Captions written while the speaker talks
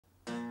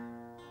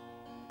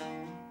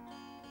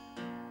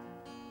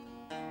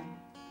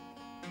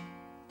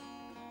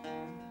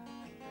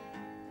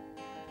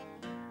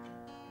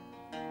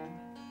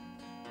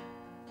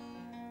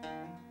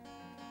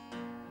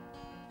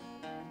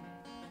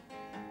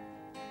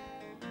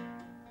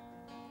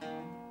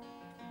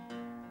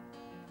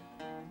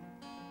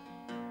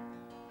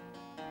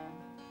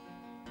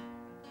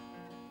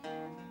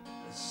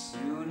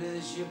soon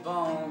as you're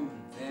born,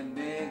 they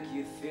make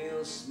you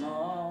feel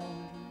small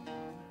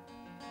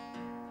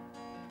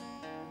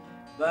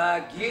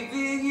by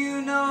giving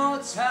you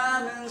no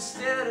time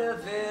instead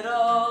of it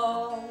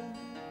all,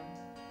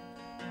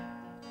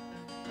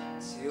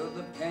 till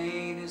the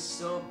pain is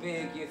so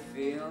big you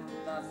feel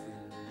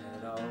nothing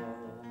at all.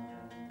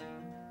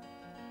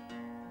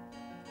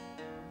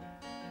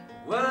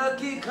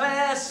 Working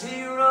class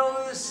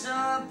hero is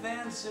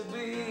something to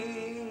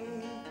be.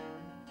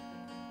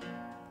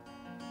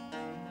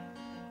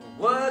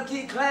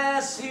 Working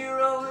class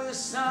hero is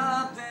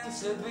something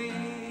to be.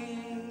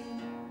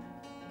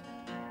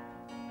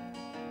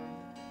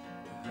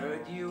 They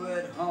hurt you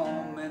at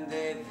home and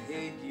they've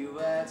hate you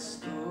at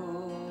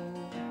school.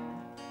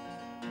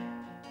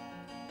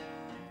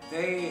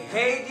 They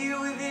hate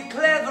you if you're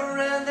clever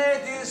and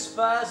they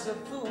despise a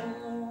fool.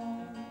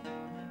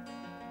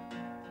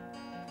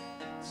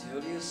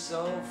 Till you're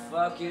so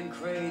fucking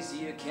crazy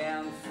you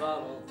can't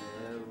follow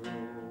their rules.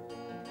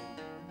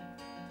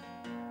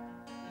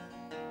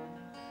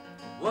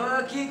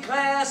 Working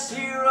class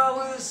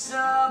hero is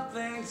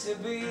something to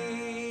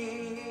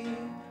be.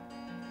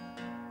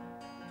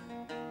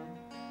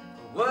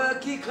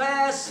 Working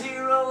class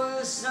hero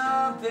is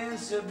something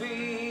to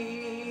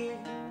be.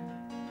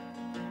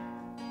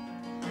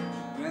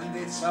 When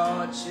they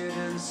tortured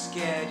and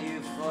scared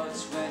you for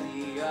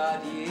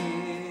 20-odd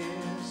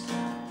years,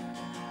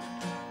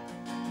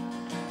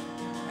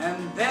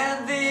 and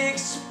then they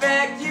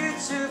expect you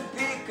to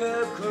pick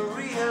a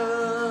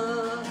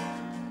career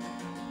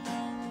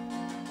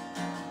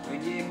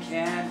when you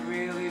can't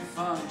really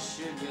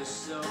function, you're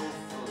so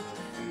full of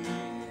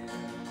fear.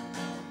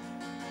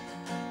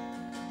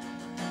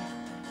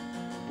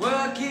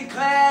 Working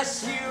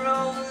class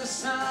hero is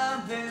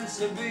something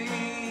to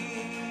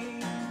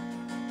be.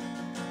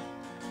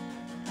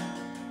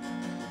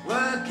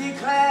 Working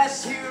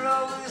class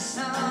hero is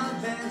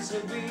something to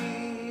be.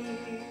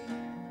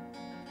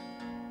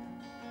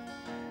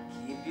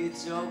 Keep you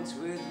doped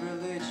with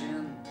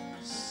religion,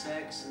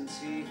 sex and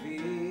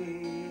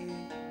TV,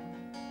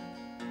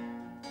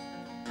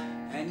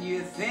 and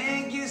you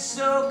think you're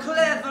so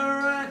clever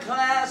and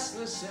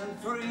classless and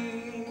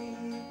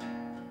free.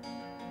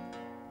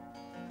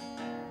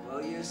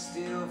 Well, you're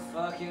still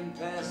fucking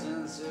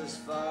peasants as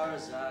far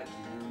as I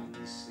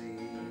can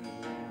see.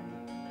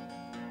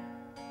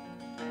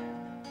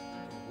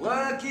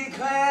 Working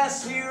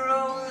class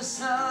hero is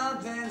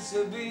something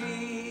to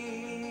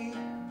be.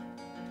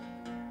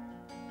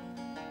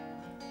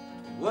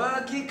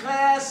 Working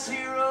class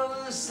hero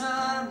is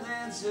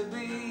something to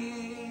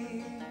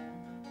be.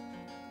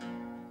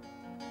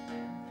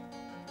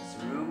 There's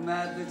room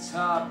at the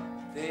top,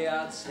 they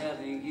are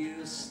telling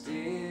you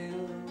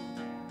still.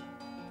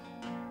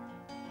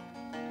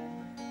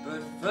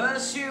 But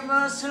first you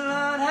must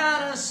learn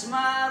how to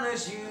smile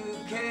as you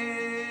can.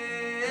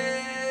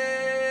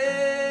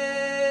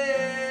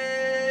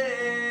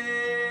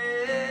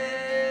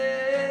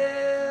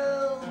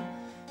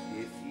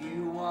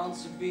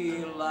 To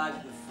be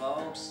like the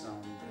folks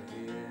on the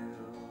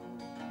hill.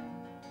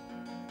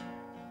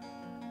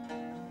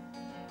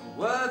 A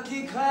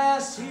working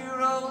class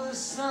hero is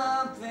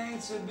something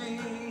to be.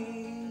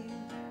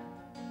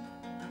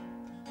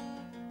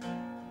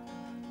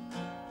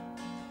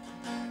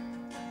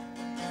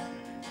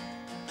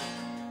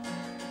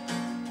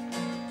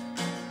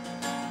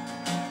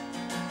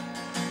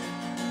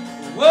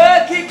 A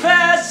working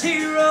class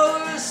hero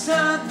is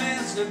something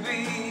to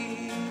be.